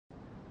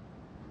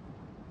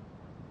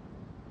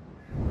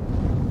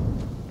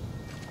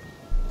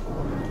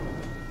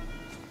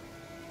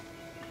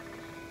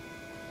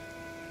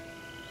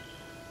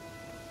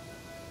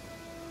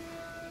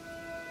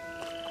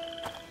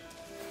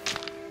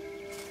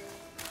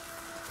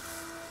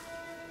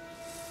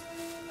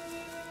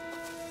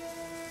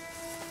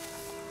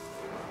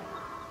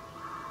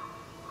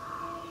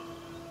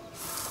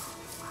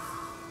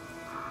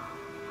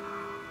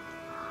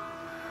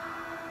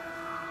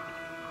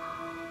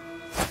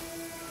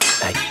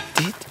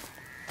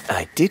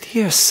I did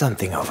hear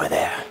something over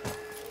there.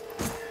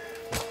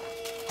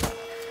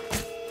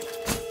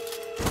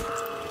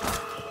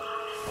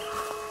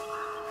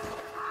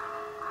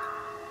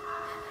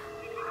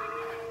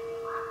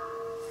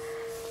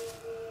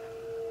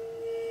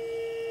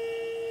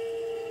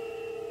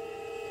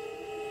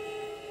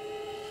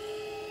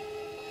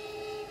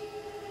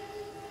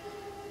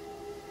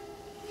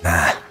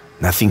 Nah,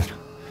 nothing.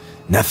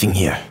 Nothing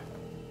here.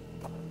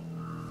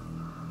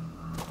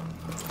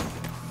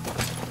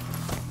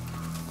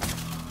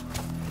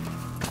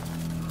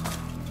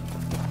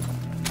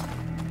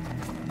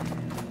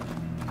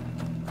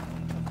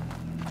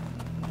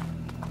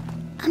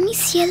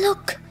 Amicia,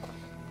 look.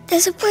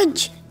 There's a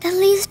bridge that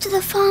leads to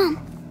the farm.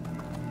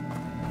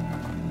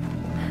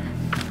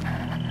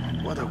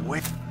 What a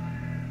way.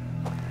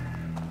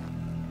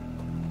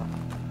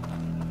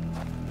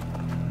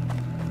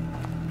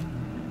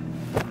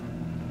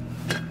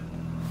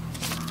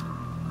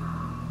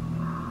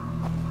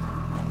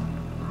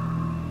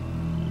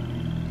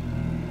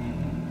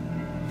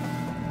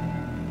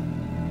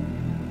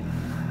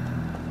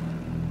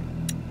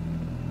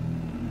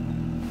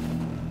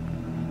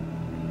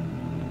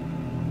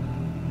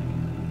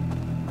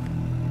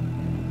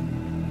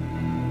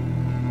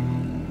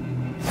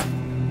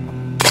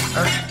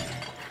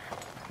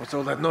 What's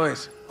all that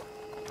noise?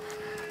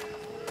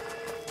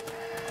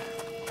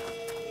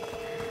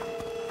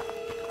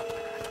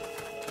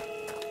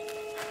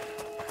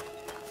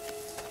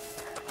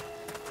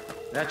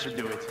 That should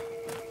do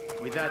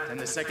it. With that and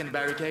the second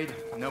barricade,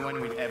 no one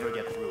will ever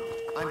get through.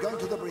 I'm going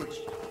to the bridge.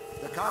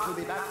 The cart will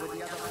be back with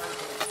the other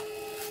barricade.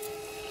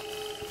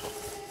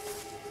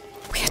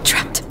 We are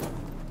trapped.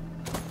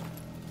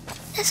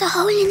 There's a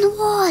hole in the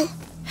wall.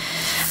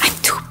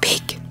 I'm too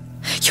big.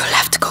 You'll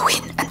have to go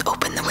in and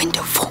open the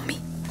window for me.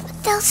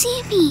 But they'll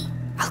see me.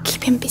 I'll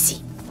keep him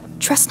busy.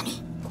 Trust me.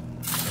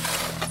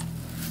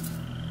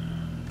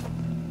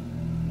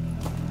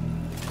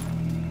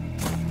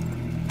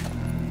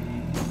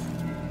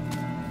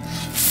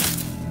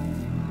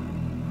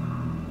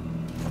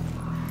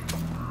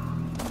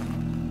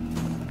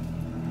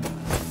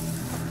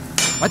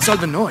 What's all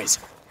the noise?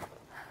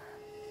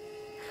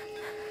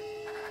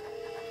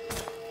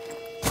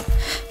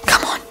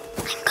 Come on.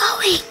 I'm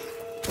going.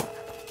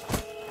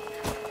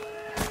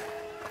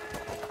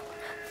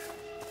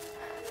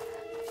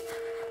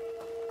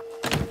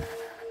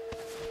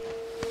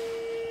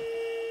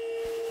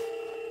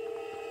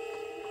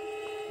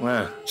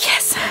 Well,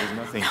 Yes. there's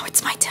nothing. Now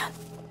it's my turn.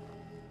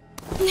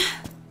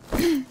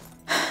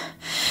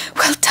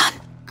 Well done.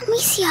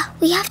 Amicia,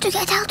 we have to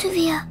get out of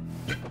here.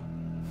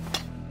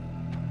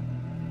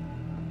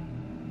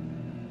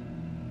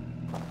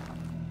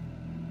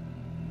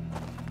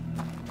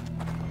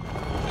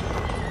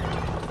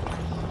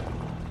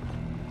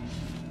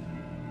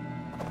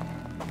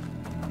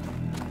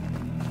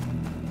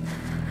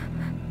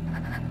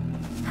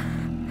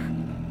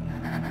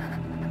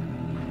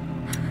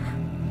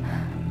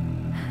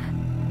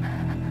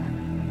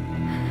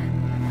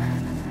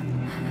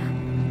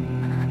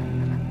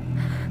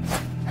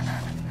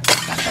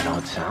 An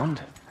odd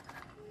sound.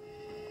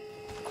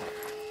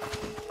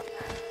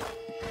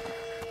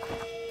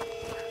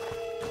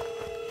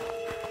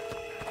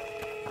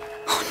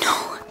 Oh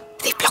no.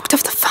 They blocked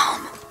off the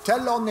farm.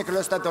 Tell Lord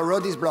Nicholas that the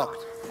road is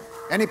blocked.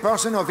 Any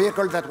person or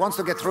vehicle that wants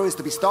to get through is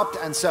to be stopped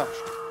and searched.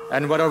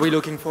 And what are we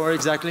looking for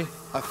exactly?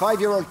 A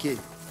 5-year-old kid.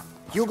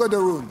 Hugo de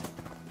Rune.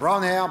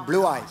 Brown hair,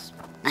 blue eyes.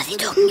 Are they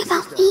talking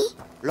about me?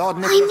 Lord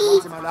Nicholas me.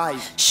 wants him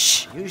alive.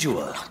 Shh.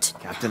 Usual.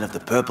 Captain of the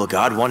Purple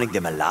Guard wanting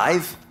them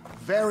alive?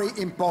 Very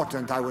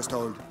important, I was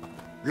told.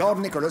 Lord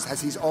Nicholas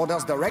has his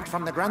orders direct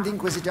from the Grand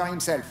Inquisitor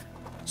himself.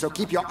 So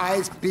keep your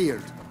eyes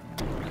peeled.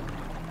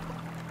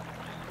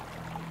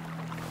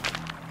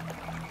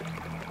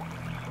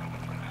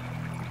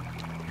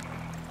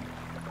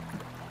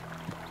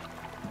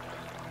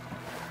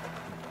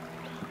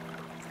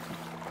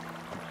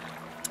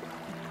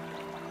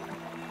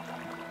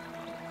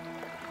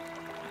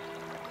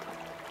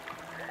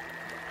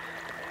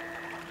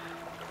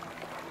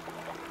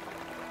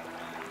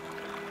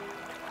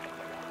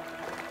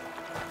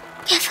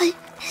 Careful,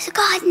 there's a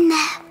garden there.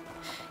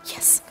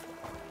 Yes.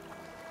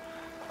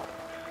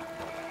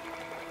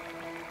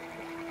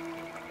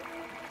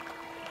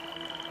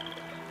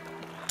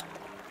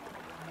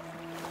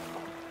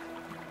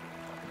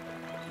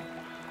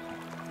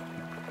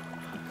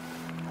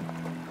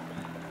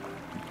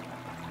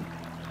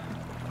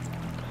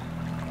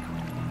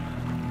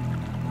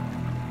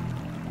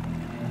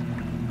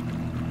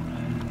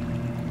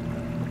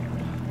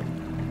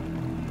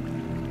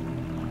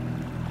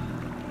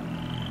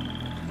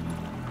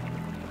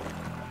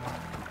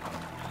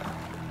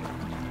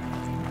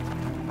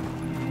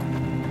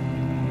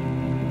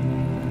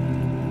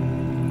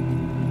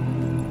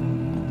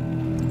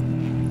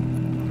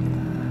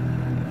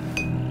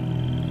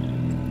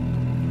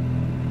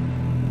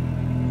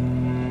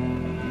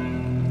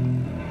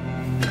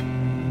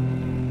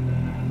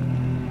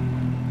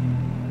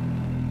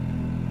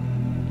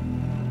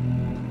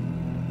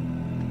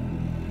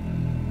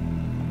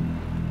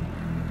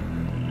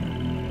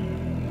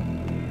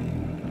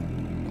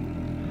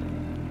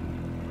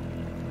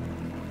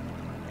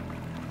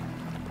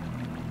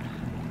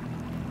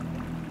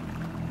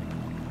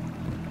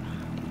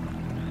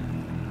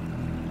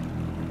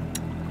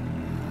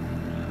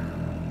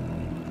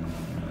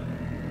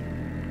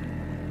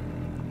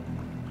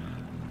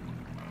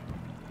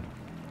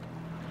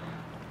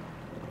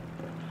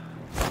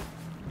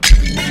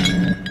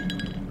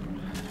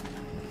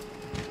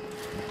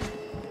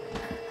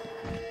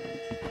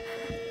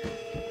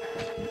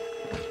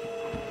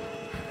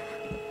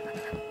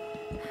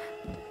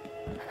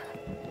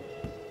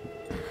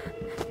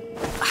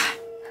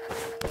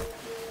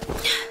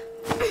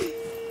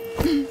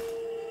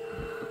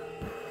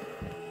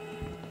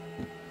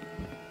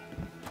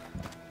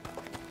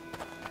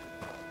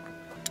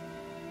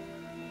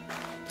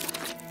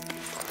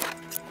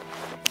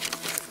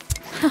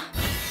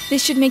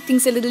 This should make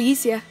things a little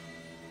easier.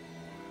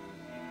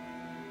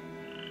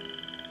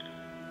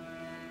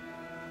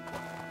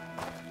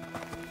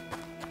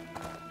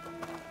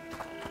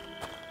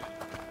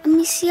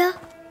 Amicia,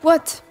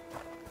 What?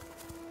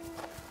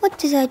 what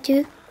did I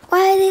do?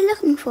 Why are they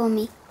looking for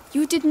me?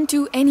 You didn't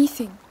do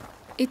anything.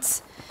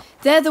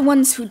 They're the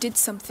ones who did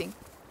something.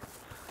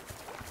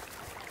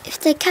 If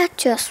they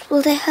catch us,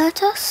 will they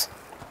hurt us?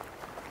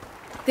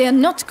 They are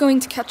not going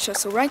to catch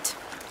us, all right?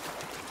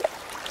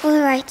 All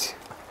right.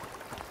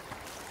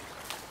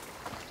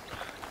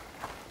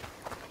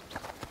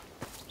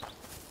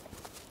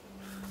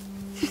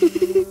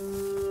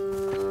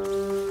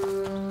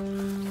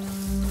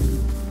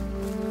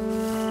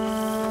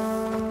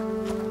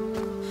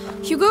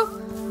 Hugo?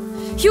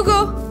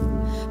 Hugo!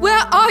 Where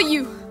are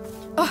you?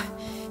 Oh,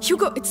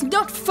 Hugo, it's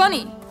not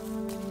funny.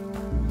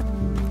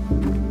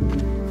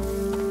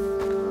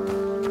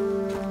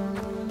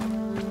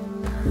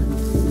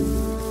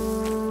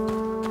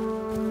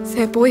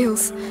 They're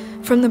boils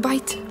from the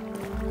bite.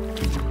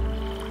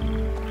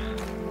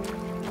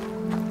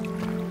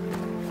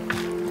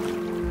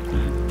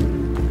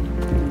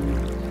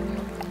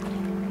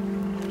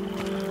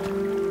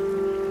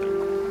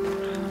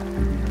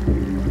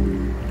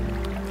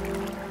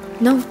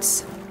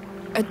 Notes.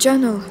 A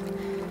journal.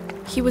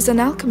 He was an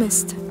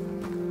alchemist.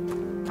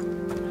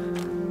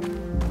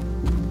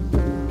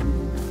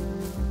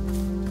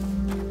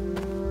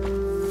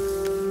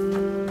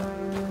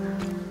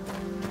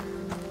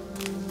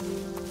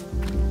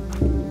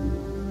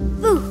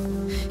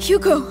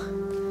 Hugo!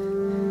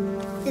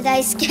 Did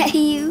I scare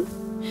you?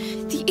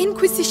 The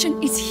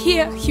Inquisition is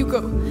here,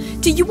 Hugo.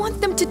 Do you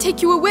want them to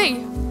take you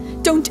away?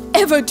 Don't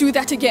ever do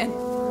that again.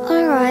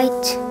 All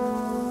right.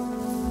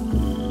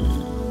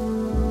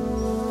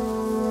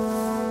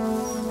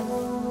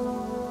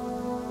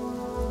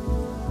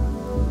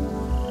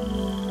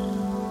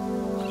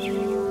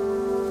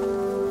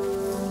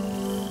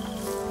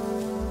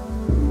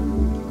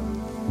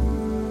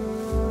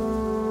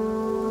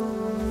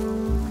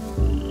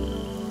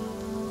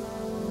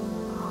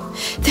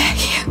 They're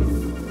here.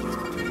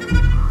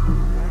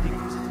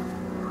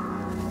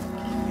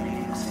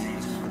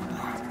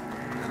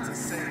 That's a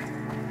saint.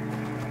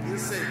 He'll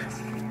save us.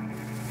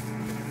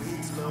 He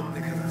needs Lord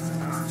Nicholas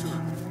and us too.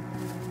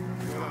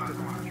 Go up to the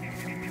market.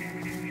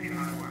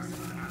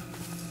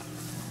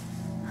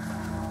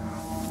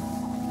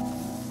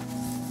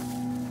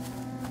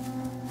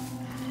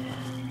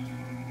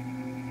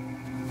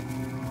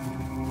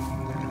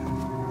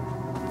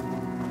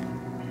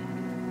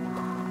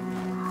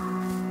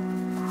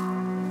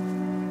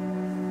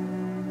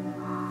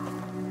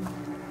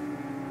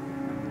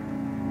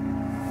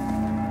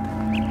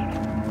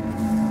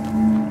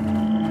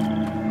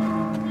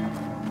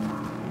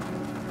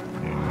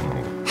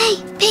 Hey,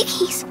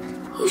 piggies!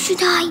 You should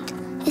hide.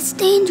 It's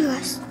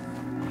dangerous.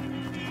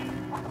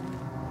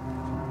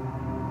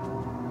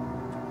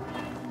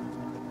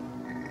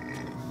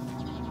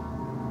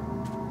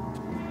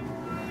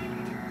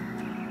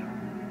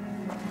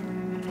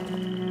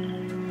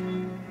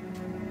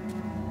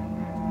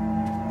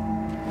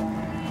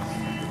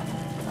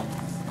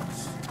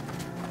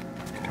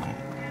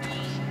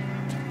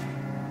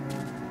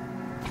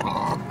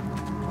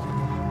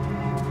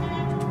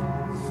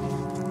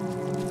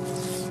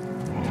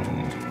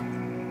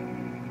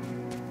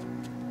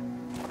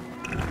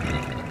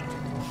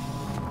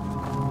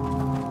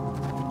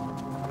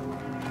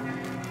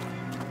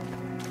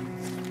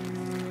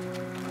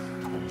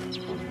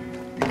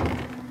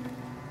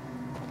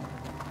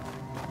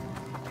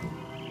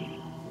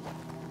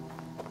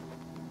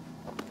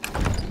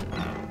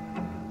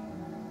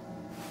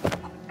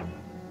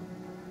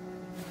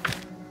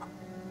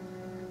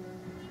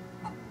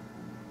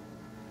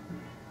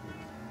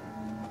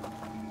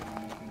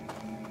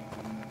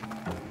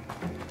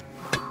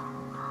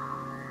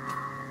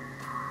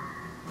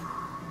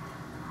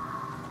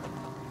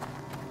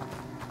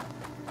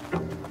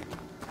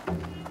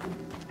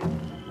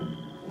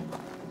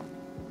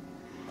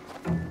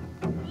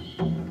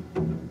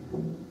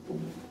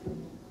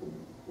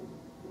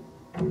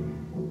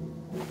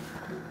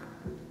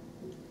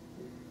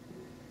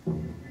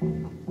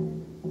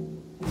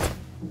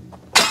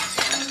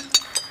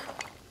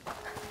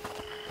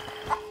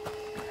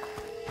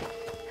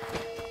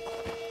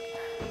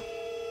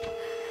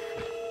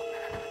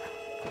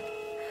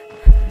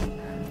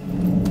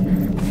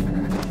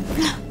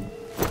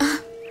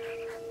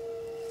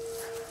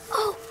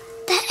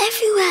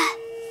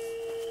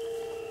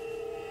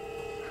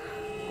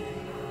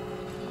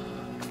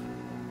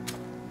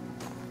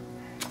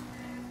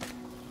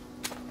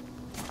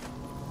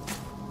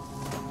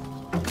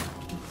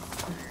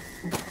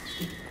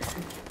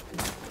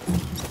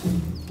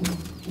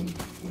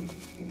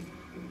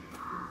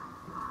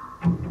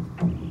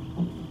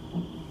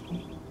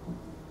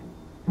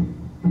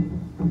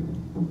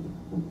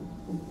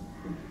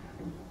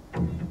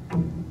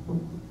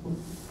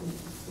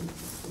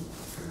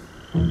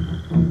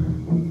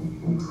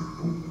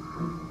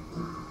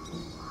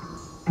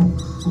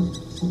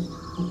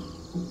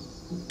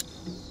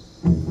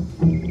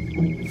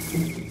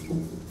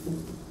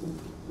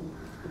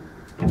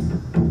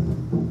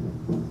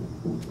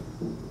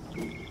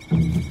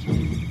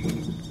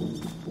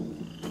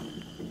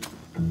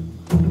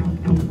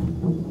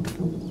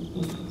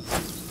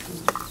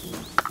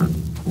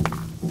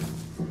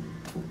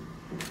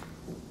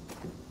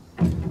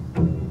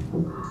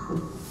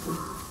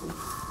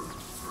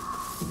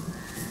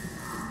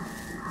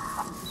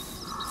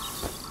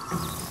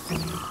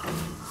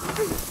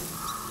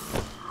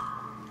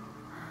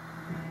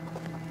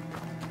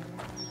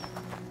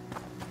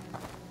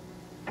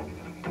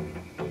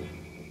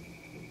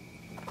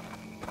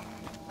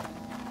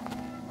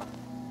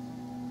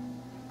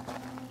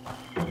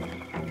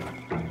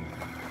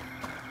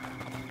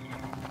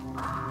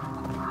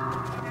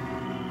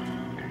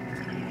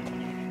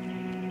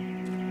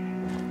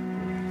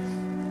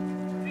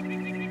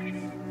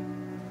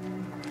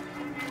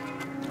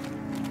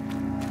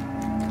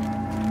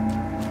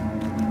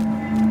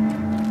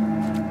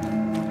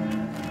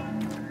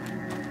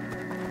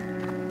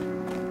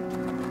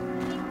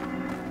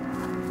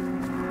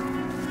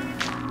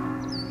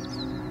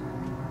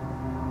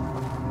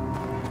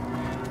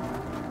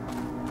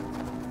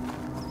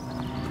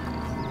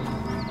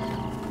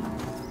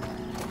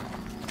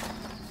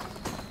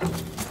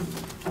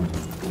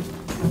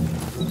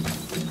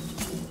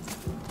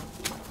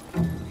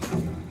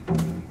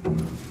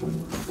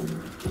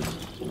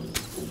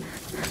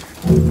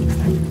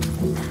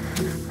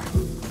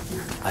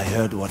 I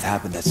heard what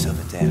happened at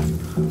Silvertail.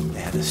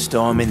 They had a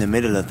storm in the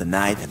middle of the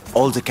night, and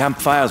all the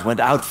campfires went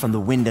out from the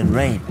wind and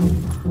rain.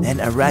 Then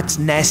a rat's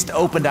nest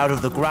opened out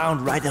of the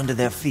ground right under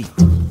their feet.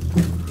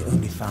 They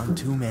only found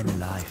 2 men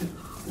alive.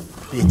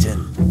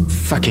 Bitten.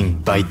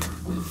 Fucking bite.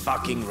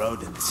 Fucking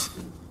rodents.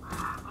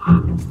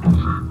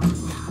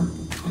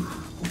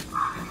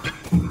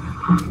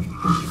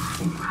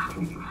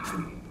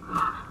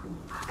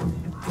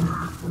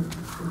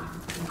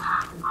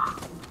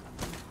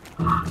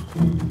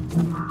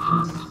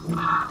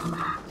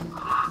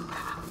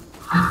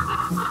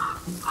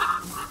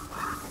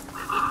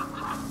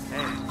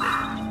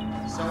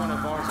 Someone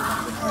of ours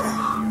around the corner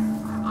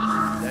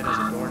here. That has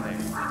a door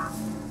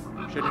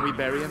name. Shouldn't we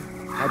bury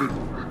him? How do you...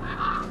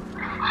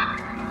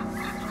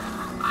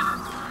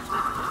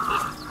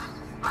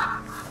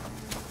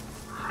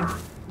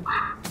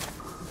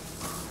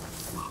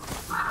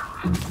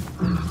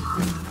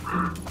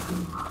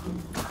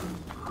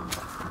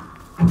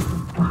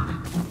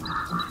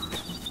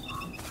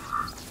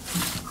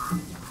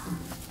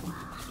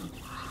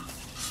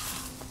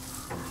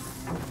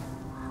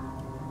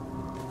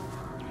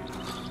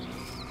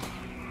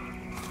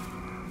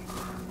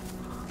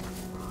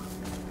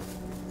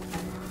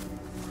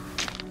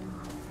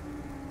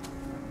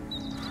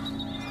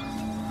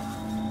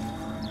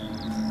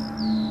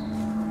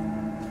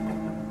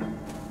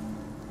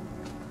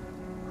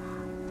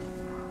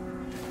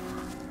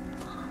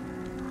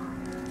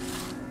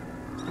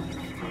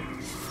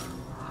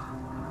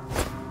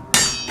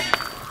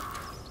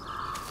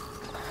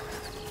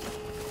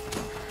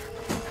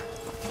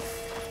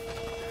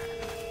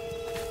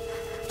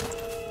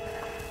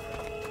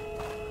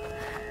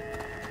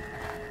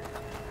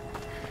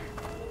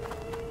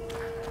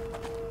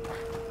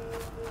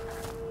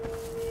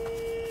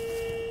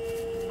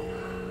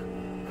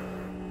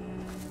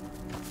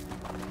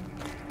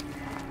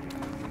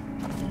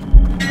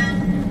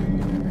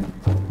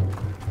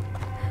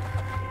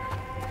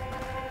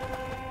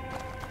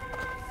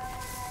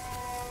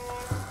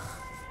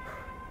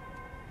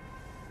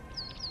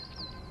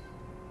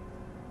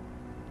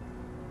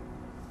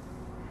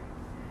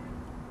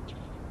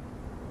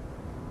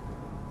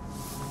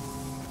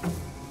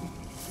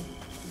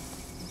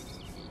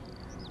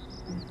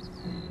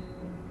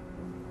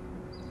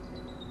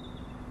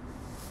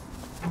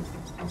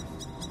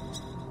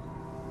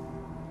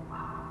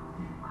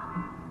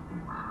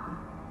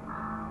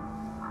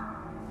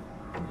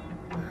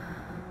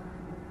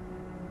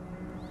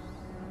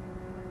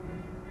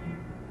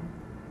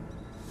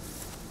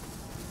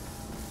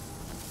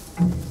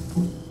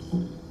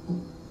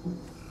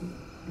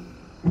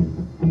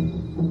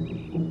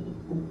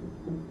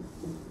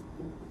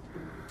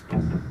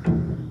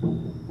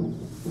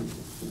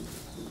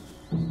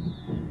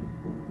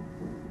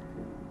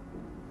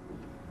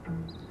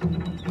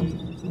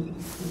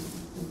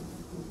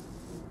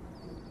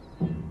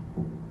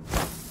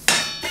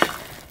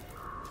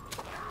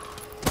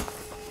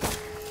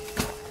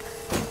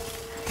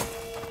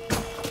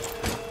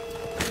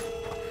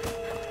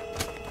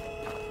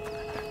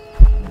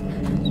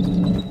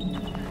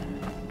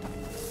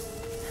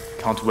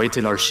 Can't wait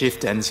till our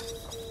shift ends,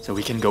 so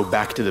we can go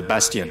back to the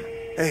Bastion.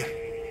 Hey,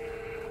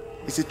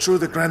 is it true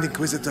the Grand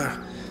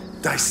Inquisitor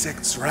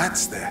dissects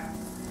rats there?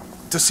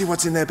 To see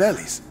what's in their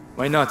bellies?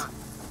 Why not?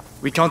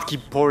 We can't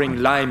keep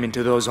pouring lime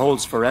into those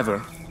holes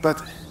forever.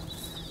 But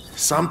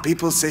some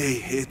people say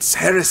it's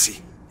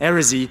heresy.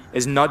 Heresy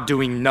is not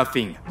doing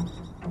nothing.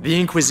 The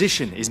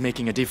Inquisition is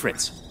making a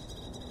difference.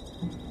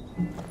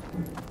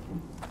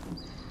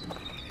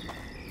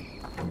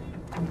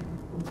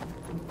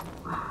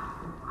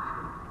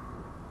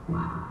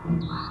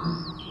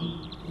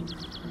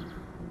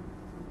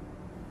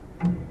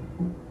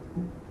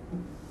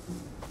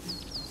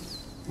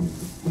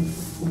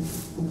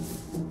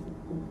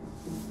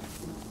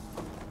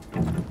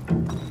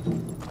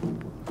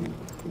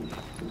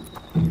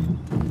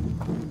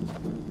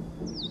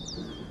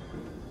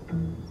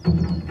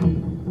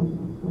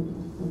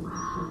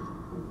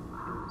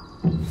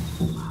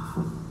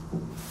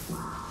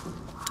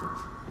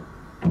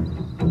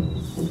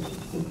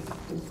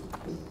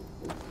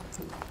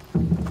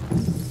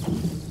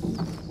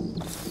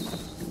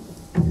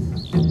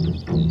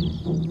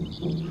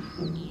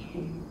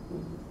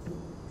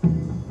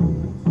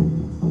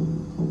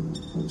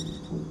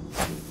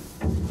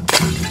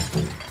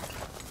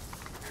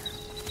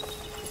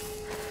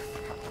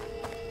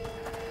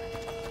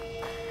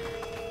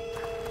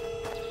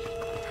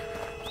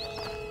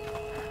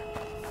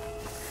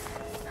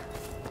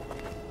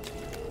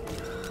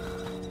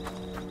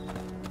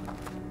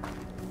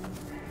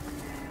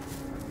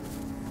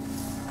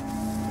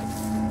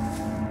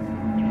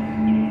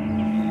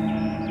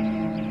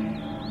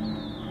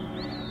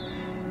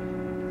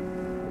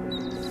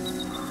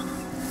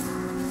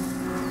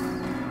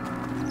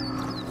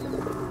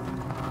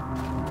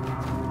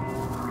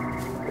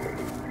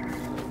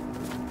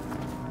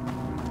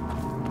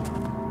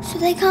 So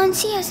they can't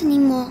see us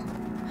anymore.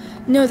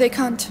 No, they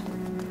can't.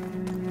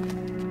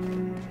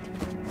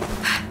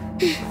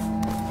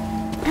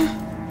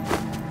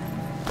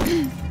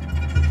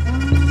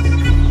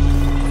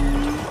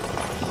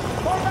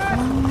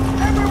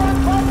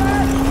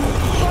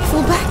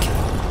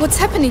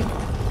 happening?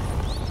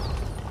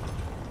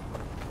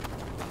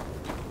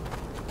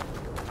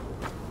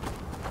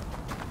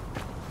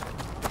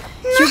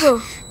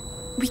 Hugo,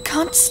 we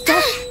can't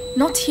stop.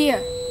 Not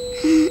here.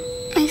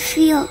 I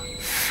feel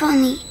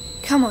funny.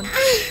 Come on.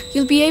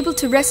 You'll be able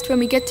to rest when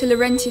we get to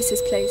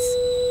Laurentius's place.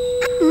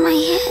 My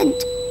head.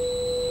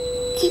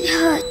 It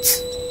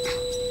hurts.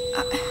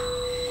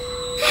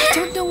 I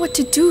don't know what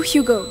to do,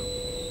 Hugo.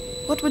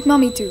 What would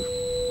Mommy do?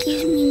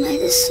 Give me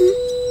medicine.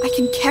 I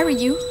can carry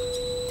you.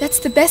 That's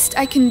the best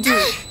I can do.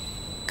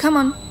 Come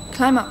on,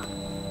 climb up.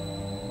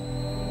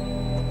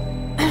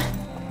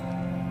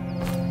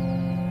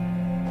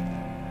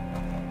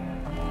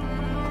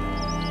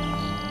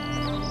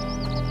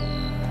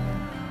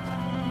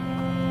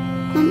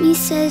 Mommy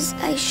says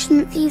I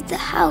shouldn't leave the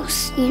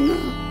house, you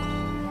know.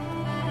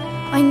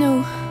 I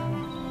know.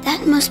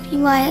 That must be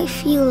why I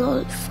feel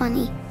all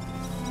funny.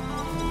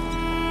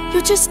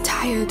 You're just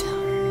tired.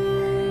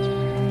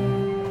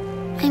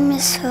 I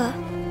miss her.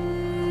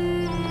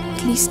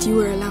 At least you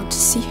were allowed to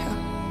see her.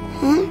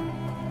 Huh?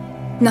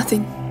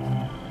 Nothing.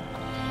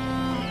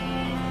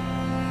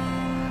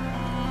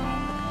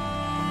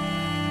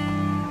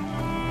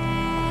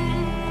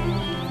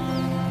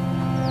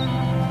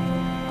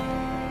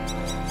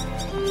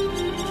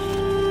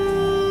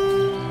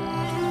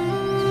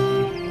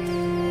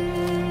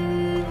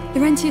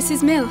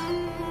 Laurentius's mill.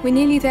 We're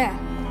nearly there.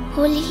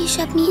 Will he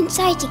shut me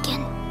inside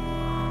again?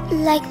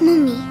 Like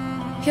Mommy?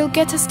 He'll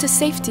get us to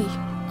safety.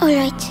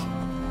 Alright.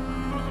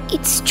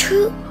 It's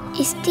true,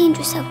 it's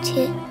dangerous out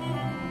here.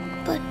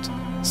 But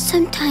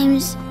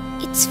sometimes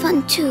it's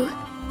fun too.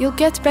 You'll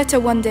get better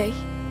one day.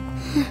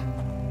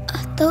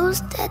 Are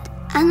those dead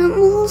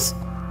animals?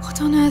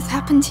 What on earth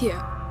happened here?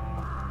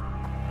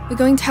 We're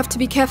going to have to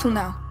be careful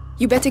now.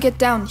 You better get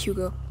down,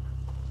 Hugo.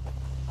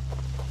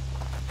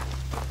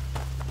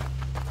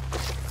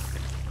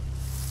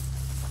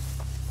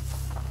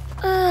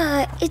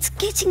 It's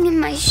getting in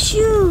my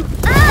shoe.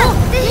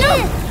 Ah! They're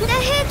here!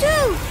 They're here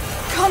too!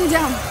 Calm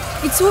down.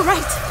 It's all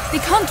right. They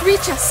can't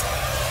reach us.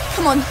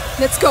 Come on,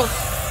 let's go.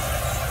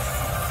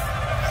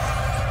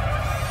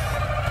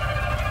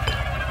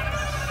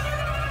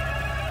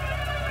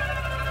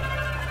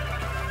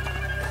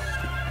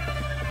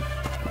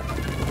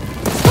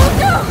 Oh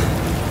no!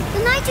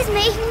 The night is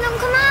making them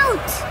come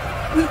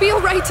out! We'll be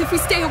all right if we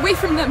stay away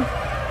from them.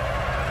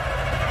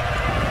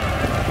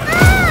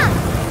 Ah!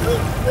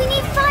 We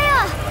need fire!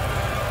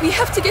 We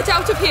have to get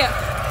out of here.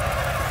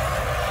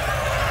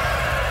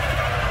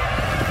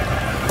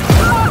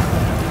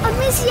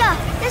 Amicia,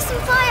 there's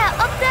some fire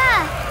up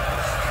there.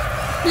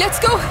 Let's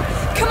go.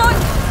 Come on.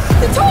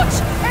 The torch.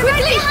 They're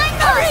Quickly. right behind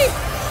Hurry. us.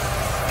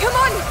 Come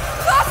on.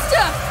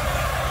 Faster.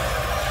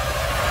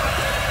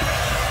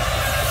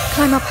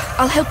 Climb up.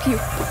 I'll help you.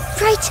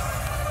 Right.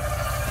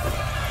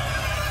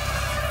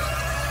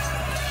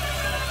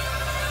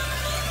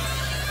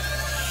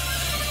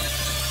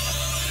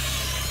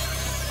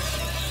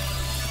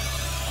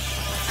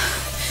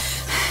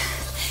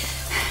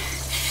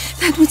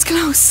 That was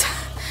close.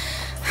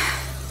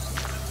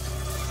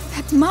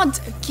 That mud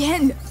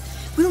again.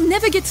 We'll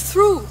never get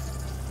through.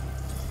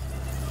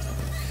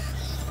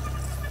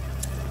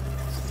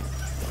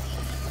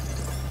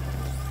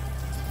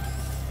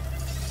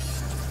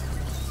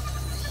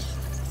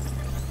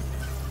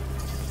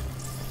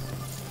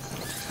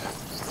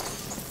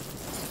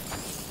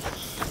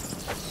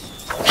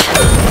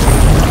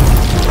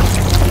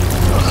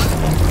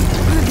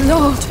 Good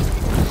Lord.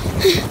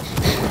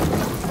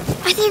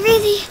 Are they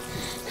really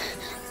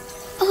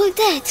all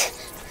dead?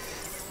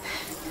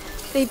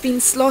 They've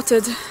been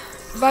slaughtered.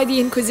 By the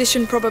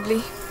Inquisition,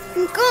 probably.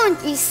 I'm going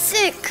to be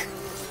sick.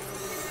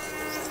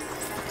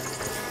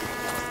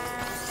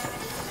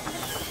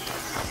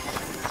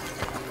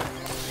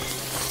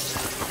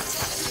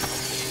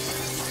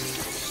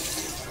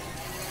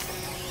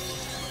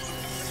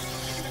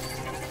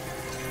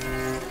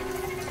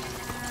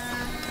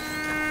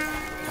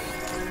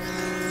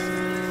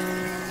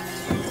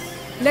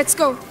 Let's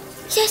go.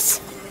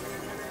 Yes.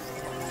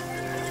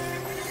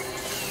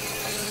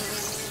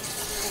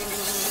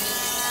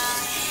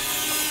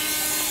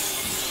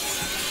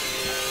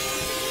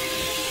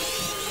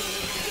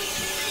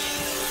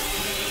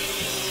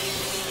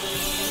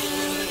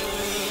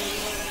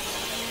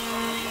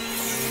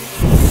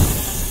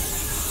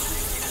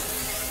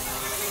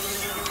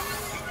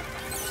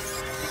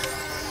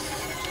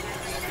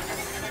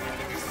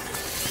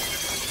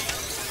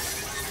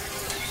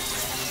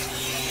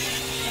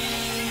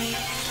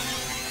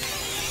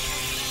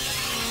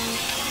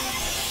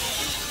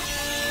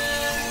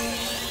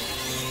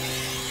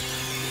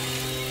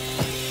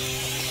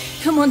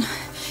 Come on.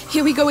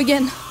 Here we go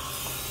again.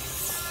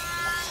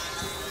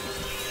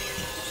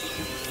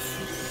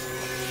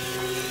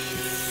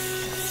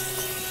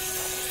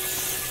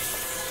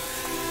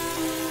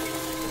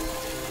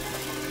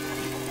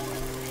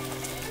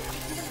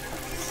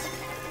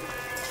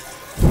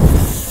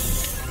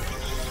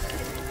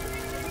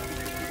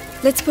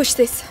 Let's push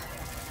this.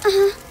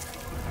 Uh-huh.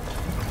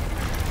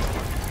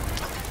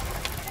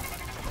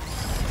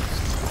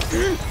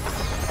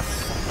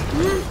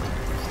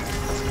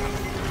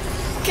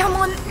 Come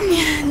on,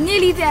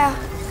 nearly there.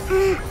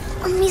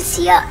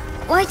 Amicia,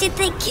 why did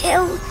they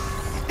kill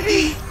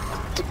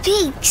the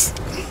pigs?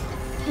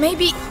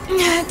 Maybe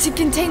to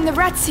contain the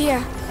rats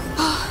here.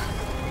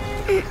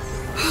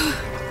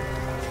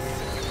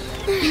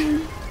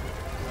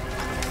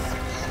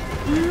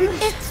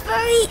 It's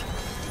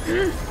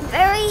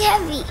very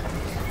heavy.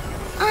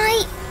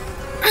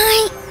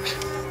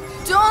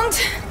 Don't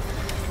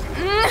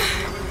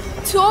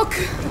talk.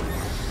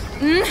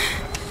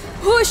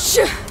 Push.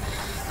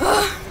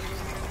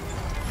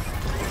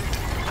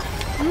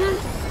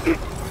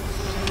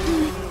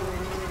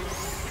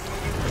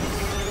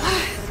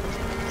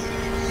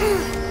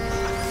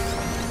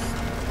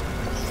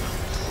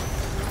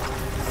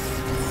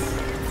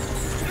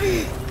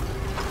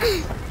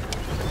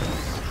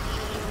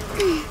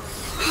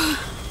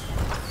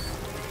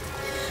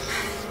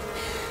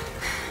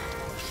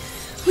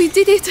 We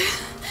did it.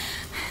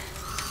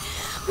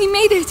 We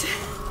made it.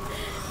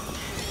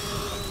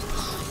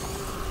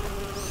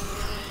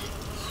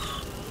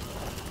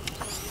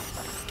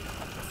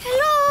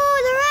 Hello,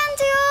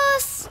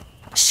 Laurentius!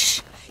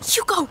 Shh!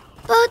 Hugo!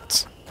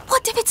 But...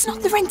 What if it's not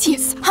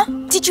Laurentius? Huh?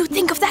 Did you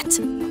think of that?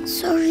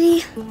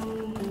 Sorry.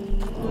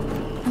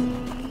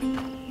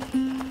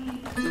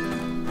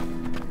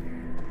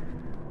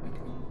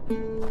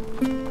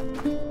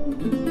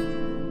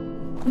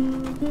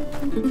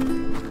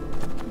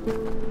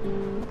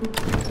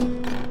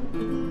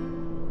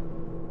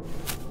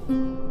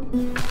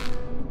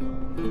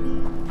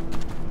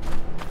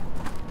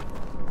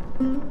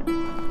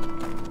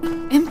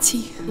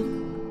 Empty.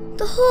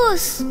 The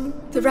horse!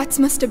 The rats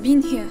must have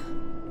been here.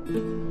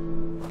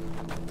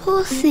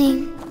 Poor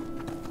thing.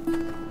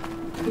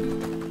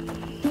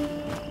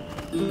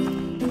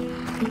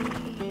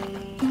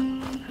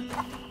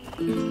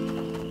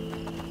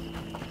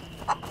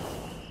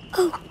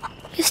 Oh,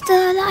 you're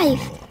still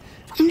alive.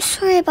 I'm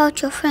sorry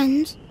about your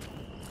friends.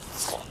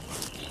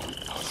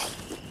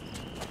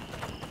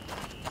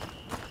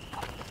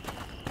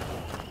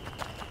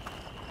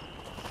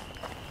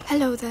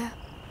 Hello there.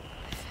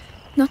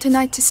 Not a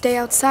night to stay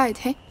outside,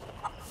 hey?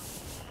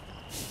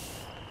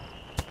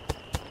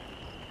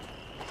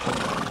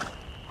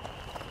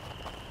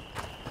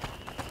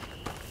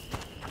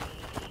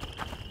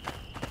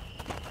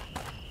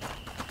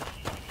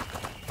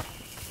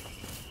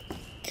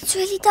 It's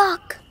really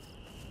dark.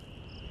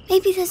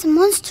 Maybe there's a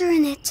monster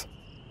in it.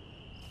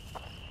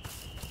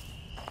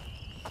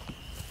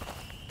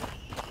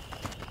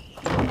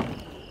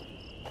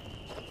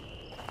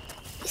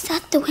 Is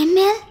that the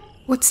windmill?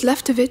 What's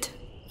left of it?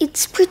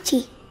 It's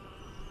pretty.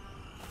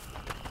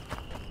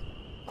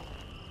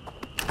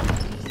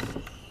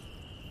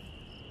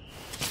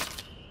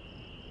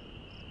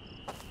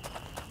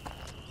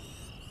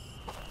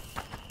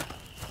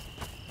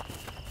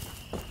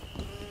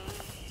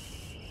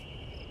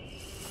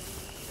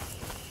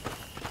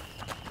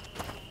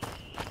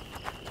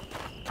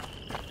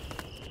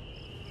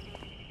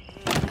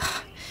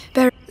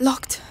 They're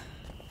locked.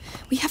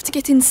 We have to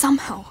get in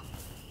somehow.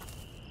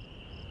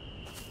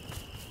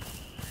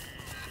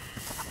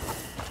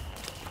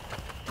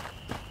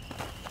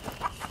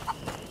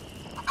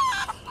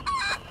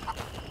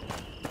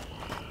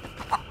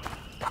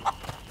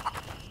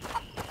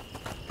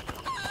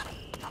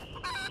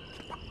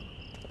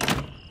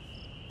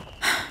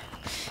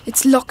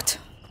 It's locked.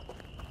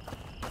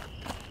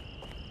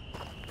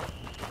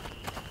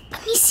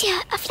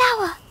 Amicia, a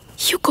flower.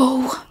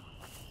 Hugo!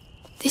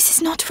 This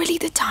is not really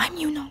the time,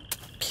 you know.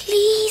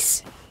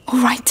 Please. All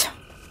right,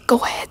 go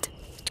ahead.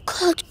 It's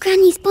called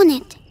Granny's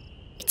bonnet.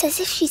 It's as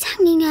if she's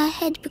hanging her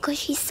head because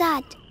she's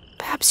sad.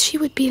 Perhaps she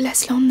would be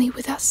less lonely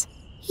with us.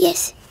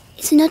 Yes,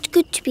 it's not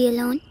good to be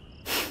alone.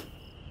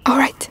 All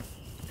right,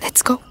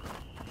 let's go.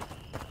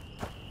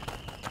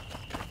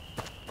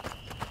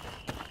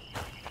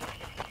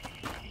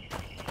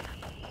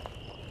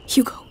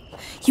 Hugo,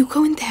 you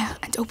go in there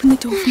and open the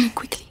door for me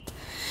quickly.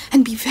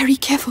 And be very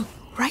careful,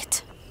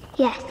 right?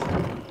 Yes.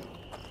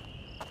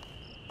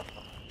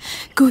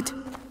 Good.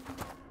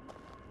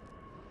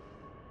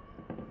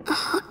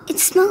 Oh, it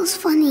smells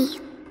funny.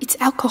 It's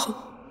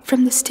alcohol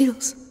from the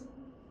stills.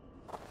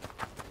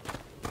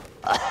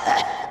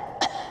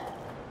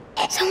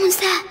 Someone's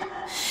there.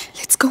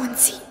 Let's go and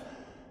see.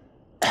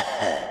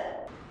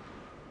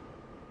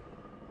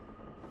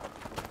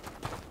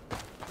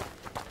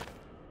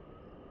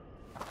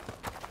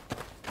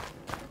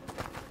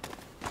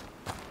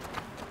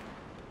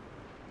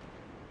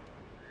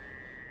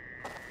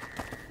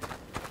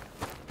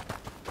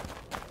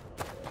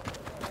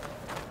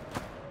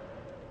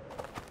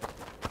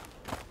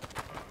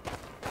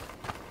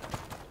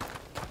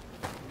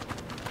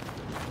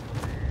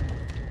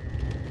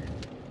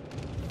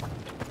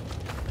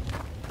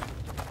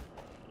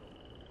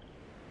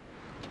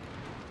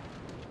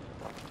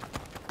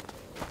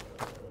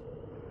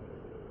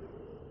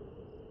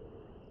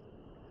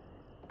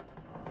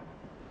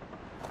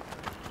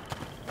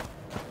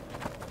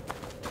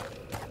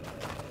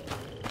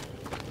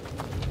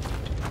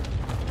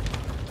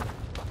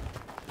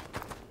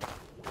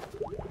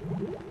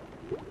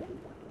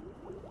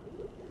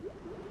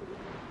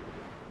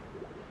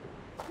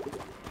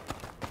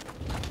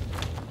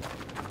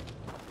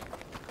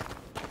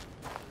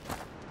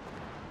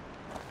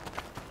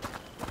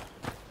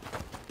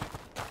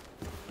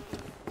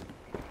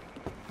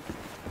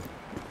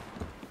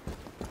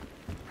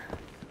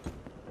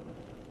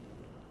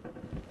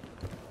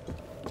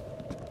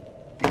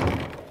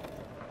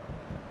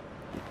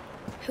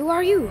 Who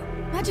are you?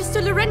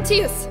 Magister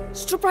Laurentius!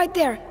 Stop right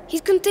there.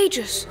 He's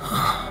contagious.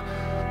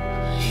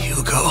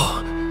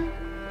 Hugo.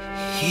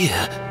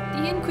 Here.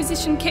 The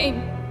Inquisition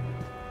came.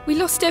 We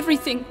lost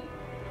everything.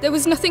 There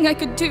was nothing I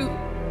could do.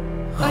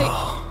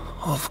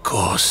 Of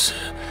course.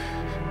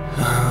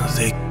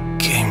 They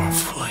came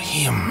for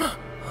him.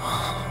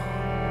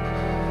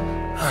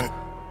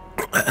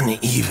 An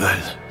evil.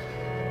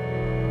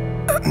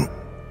 An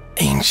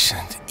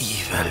ancient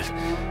evil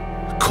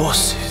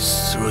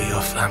courses through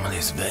your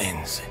family's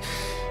veins.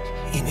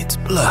 In its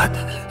blood.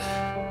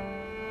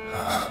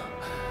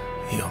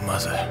 Your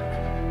mother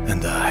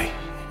and I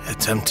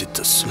attempted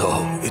to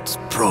slow its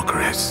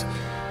progress.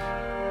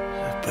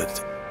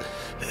 But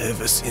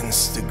ever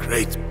since the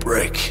Great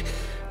Break,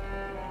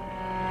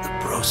 the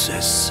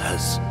process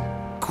has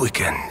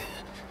quickened.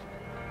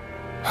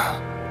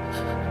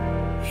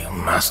 You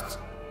must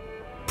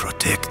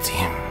protect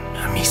him,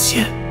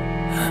 Amicia.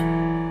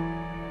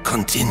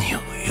 Continue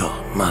your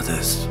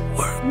mother's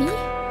work. Me?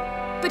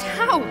 But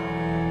how?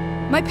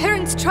 My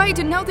parents tried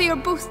and now they are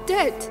both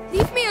dead.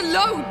 Leave me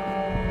alone!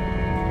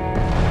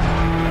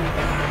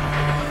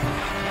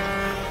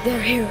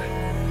 They're here.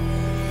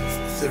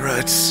 The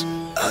rats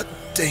are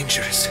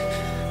dangerous,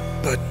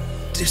 but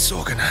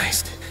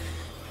disorganized.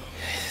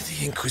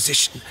 The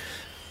Inquisition,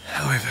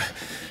 however,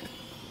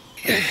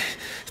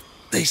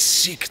 they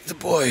seek the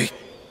boy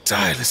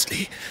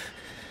tirelessly.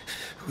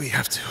 We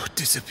have to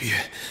disappear.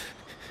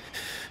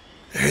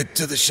 Head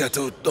to the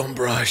Chateau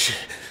d'Ombrage.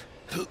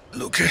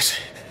 Lucas,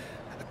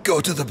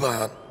 go to the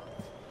barn.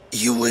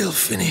 You will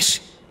finish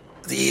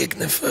the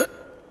Ignifer.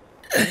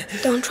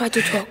 Don't try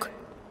to talk.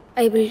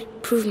 I will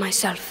prove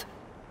myself.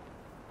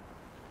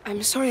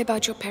 I'm sorry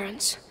about your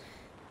parents,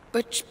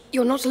 but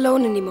you're not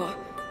alone anymore.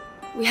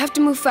 We have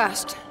to move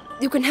fast.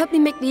 You can help me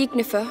make the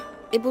Ignifer.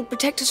 It will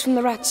protect us from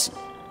the rats.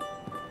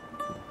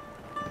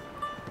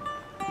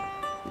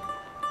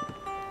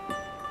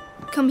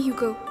 Come,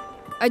 Hugo.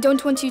 I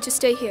don't want you to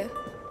stay here.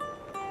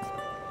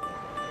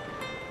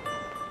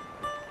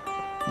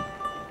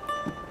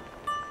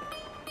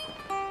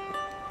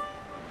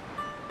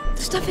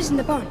 The stuff is in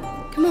the barn.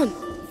 Come on.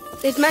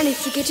 They've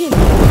managed to get in.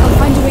 I'll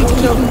find a way to keep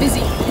them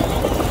busy.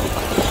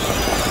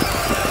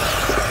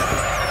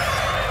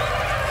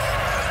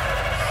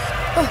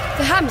 Oh,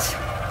 the hams.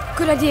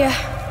 Good idea.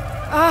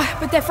 Ah,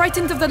 but they're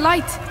frightened of the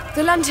light.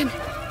 The lantern.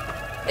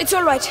 It's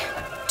all right.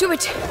 Do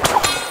it.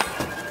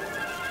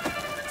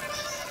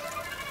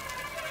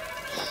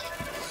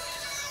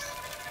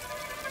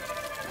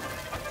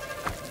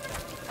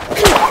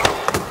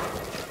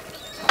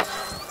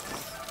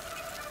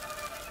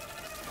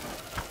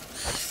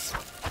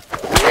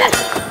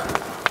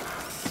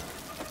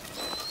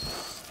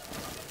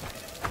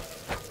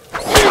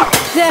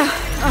 There.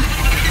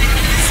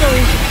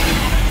 Sorry.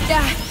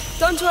 Yeah,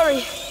 don't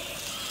worry.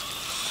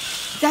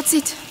 That's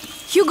it.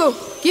 Hugo,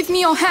 give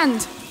me your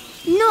hand.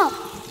 No.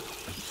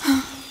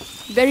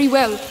 Very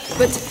well,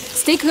 but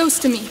stay close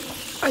to me.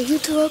 Are you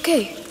two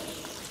okay?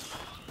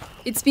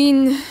 It's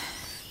been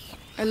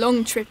a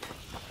long trip.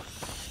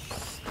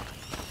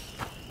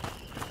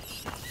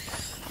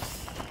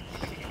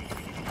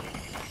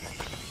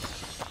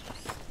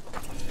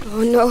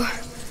 Oh no,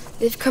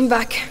 they've come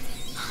back.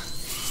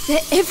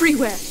 They're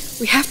everywhere.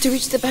 We have to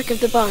reach the back of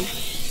the barn.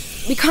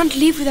 We can't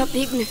leave without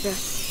the Ignifer.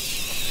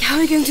 How are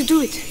we going to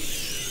do it?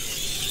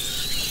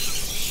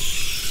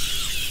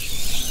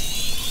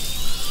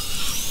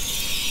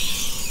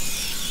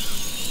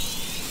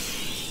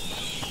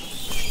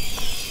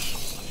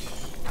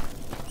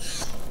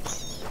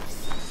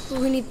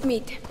 We need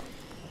meat.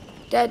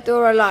 Dead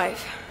or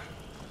alive.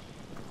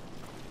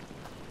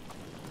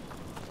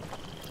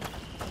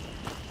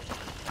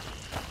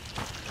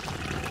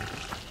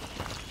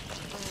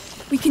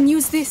 We can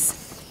use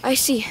this. I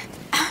see.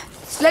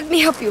 Let me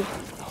help you.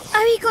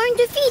 Are we going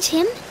to feed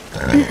him?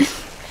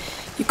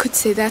 You could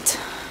say that.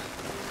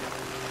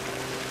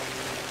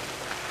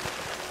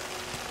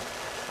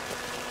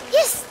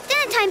 Yes,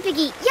 dinner time,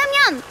 Piggy. Yum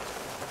yum.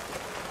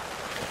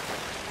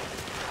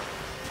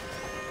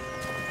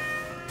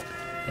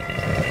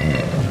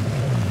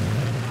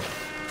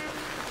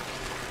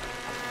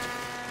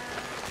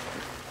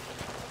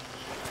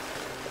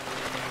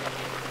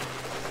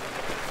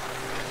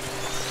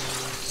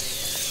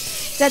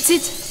 That's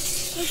it.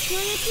 Make sure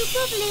you chew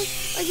properly,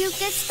 or you'll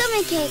get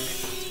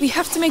stomachache. We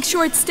have to make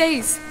sure it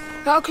stays.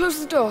 I'll close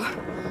the door.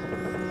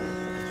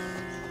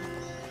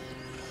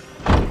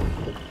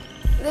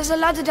 There's a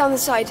ladder down the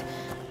side.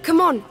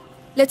 Come on.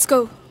 Let's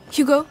go.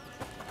 Hugo?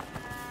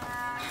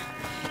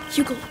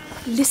 Hugo,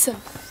 listen.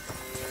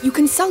 You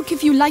can sulk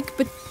if you like,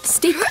 but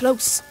stay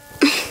close.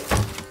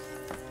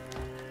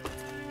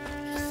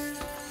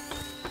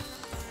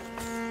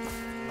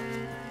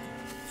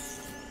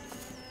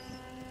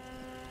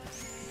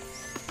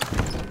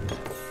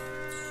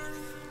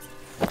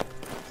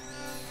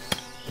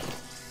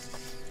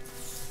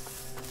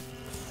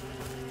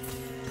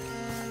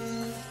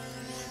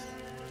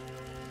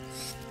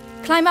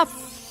 Climb up.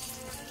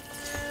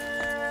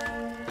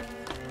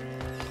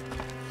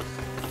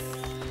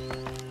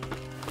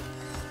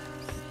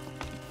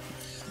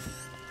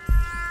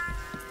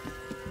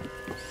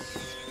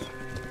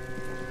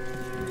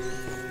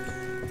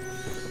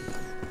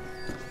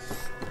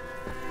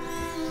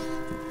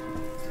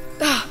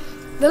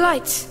 The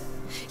lights.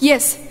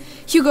 Yes.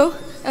 Hugo,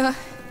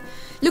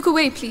 look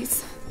away,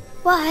 please.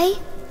 Why?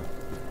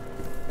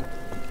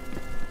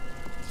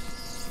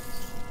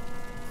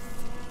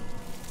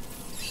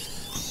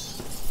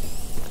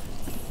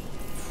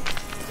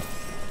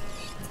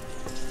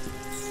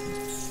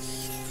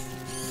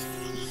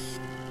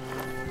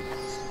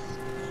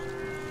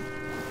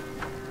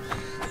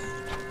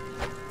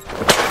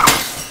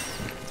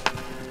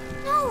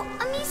 No,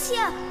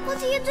 Amicia,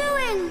 what are you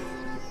doing?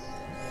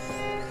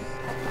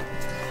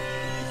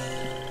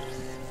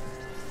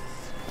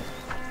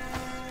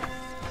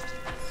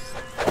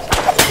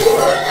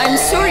 I'm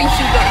sorry,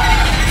 Hugo.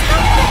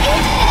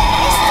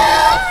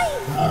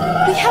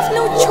 We have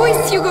no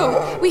choice,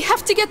 Hugo. We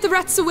have to get the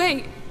rats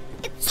away.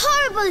 It's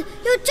horrible.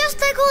 You're just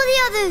like all the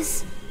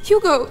others.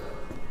 Hugo,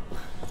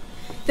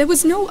 there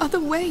was no other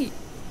way.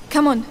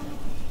 Come on,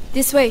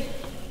 this way.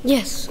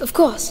 Yes, of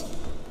course.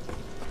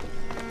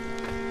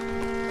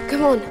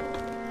 Come on,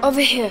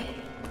 over here.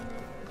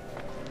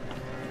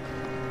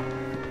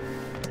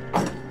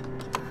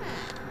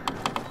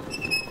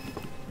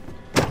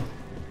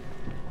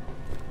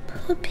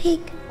 Poor pig.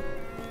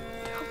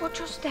 Watch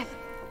your step.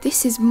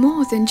 This is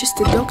more than just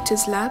a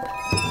doctor's lab.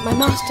 My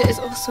master is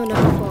also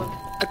number 1,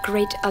 a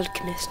great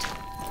alchemist.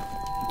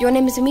 Your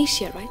name is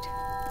Amicia, right?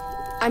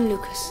 I'm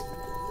Lucas.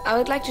 I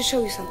would like to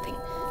show you something,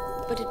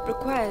 but it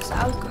requires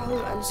alcohol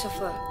and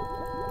sulfur.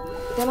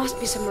 There must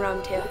be some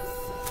around here.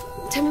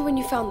 Tell me when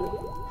you found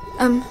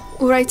them.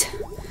 Alright.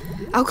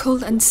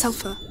 Alcohol and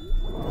sulfur.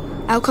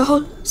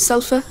 Alcohol,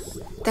 sulfur,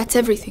 that's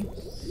everything.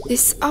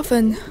 This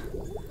oven...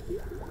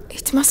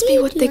 It must be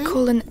what they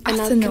call an An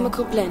ethanol.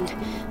 alchemical blend.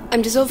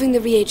 I'm dissolving the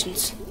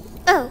reagents.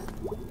 Oh,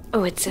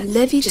 Oh, it's just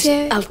Levite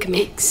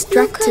alchemy.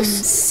 extractum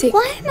Lucas, 6.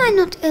 why am I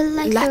not ill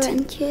like Latin.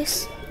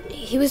 Laurentius?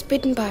 He was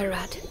bitten by a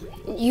rat.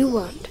 You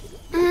weren't.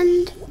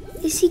 And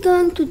is he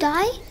going to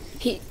die?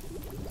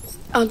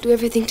 I'll do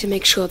everything to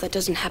make sure that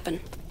doesn't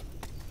happen.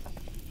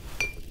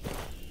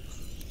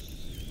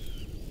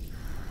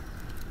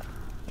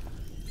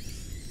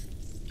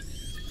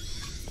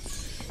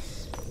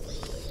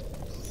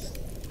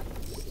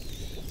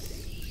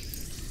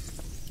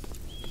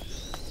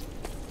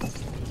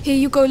 Here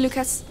you go,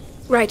 Lucas.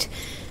 Right.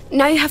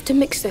 Now you have to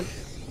mix them.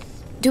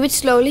 Do it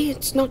slowly,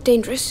 it's not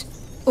dangerous.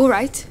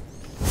 Alright.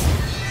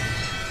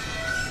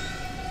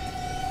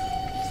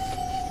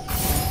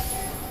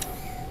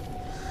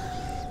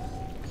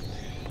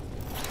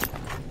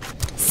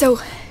 So,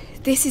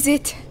 this is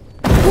it.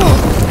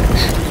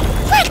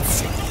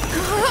 Rats!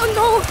 Oh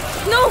no!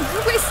 No!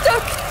 We're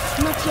stuck!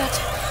 Not yet.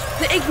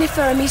 The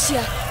ignifer,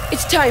 Amicia.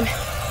 It's time.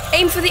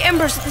 Aim for the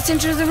embers at the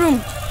center of the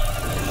room.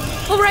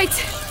 Alright.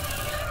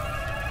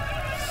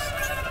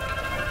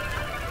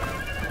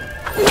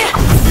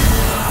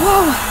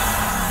 Whoa!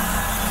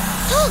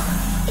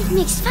 Oh, it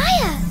makes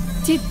fire!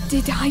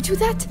 Did I do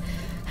that?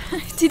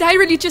 Did I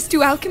really just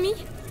do alchemy?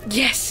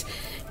 Yes.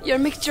 Your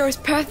mixture is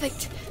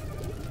perfect.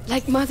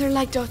 Like mother,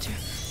 like daughter.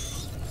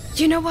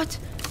 You know what?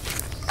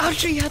 I'll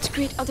show you how to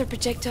create other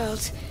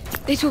projectiles.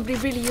 It will be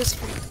really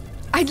useful.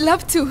 I'd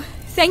love to.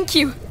 Thank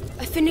you.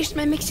 I finished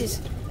my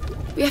mixes.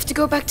 We have to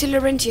go back to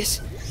Laurentius.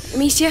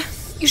 Amicia,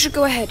 you should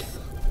go ahead.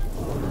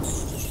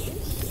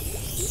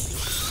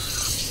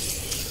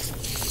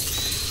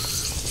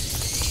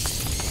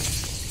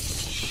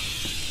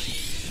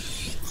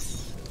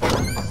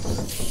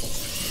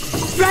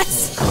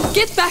 Rats!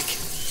 Get back!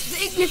 The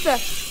ignifer!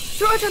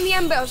 Throw it on the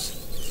embers!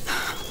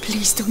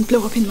 Please don't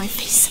blow up in my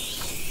face.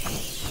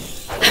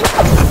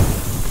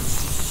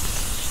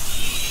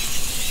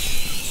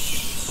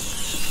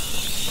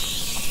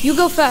 You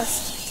go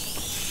first.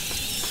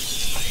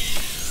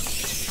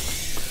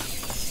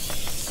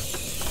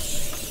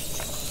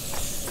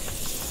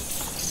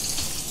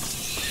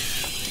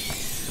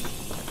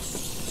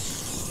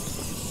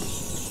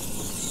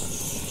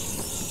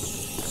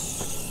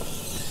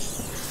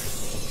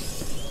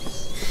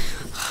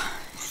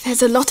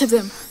 There's a lot of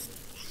them.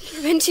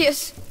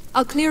 Laurentius!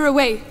 I'll clear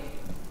away.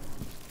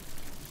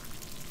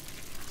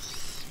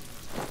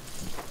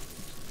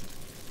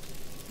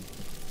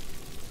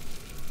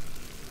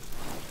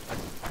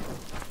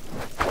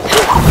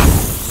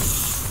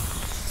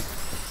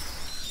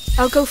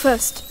 I'll go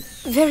first.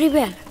 Very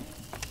well.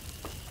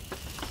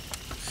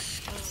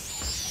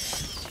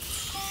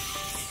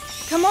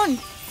 Come on.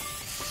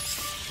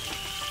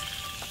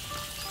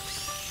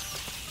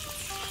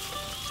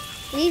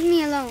 Leave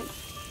me alone.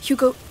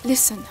 Hugo,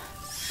 listen.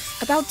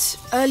 About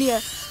earlier,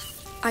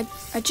 I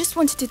just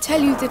wanted to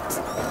tell you that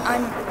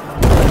I'm...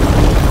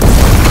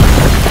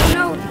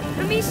 No!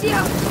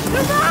 Amicia!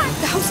 Look back!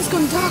 The house has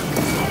gone dark.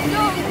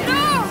 No!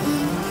 No!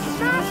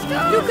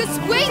 Master! Lucas,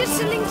 wait! It's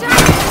settling down!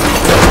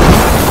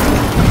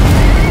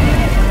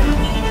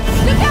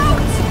 Look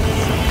out!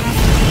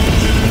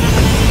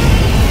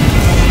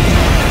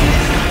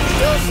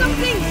 Do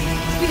something!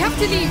 We have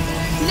to leave.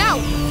 Now!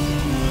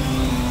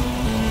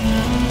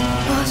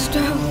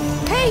 Master!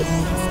 Hey!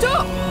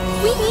 Stop!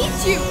 We need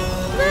you!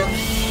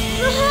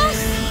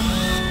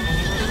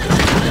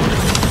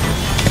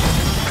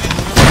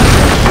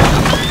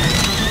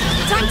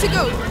 Time to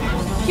go!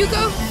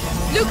 Hugo!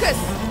 Lucas!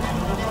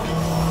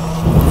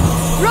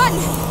 Run!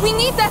 We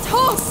need that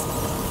horse!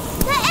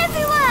 They're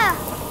everywhere!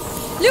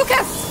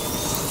 Lucas!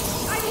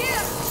 I'm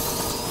here!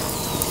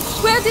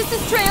 Where does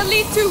this trail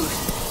lead to?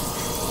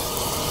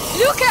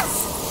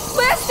 Lucas!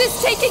 Where's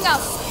this taking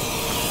us?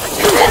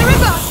 To the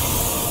river!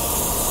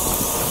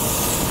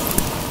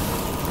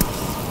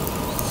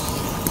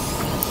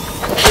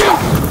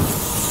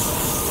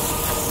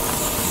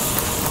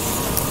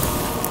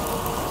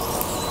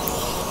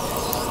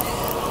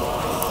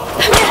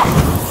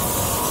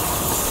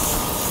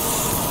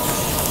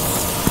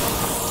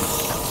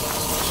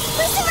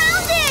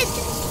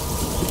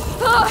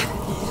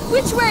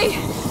 Which way?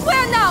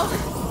 Where now?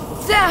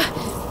 There!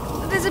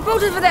 There's a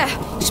boat over there,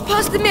 just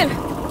past the mill.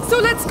 So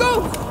let's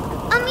go!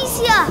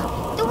 Amicia!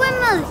 The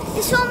windmill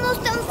is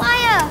almost on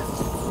fire!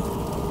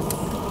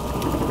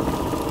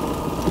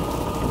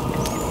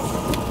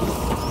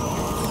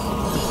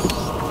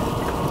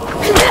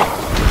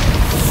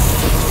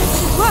 That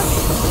should work!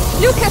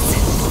 Lucas!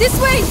 This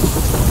way!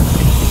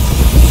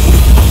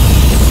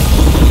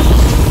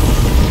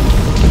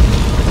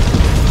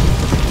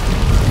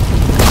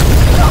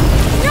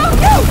 No!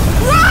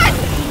 Run!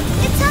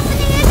 It's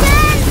happening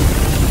again!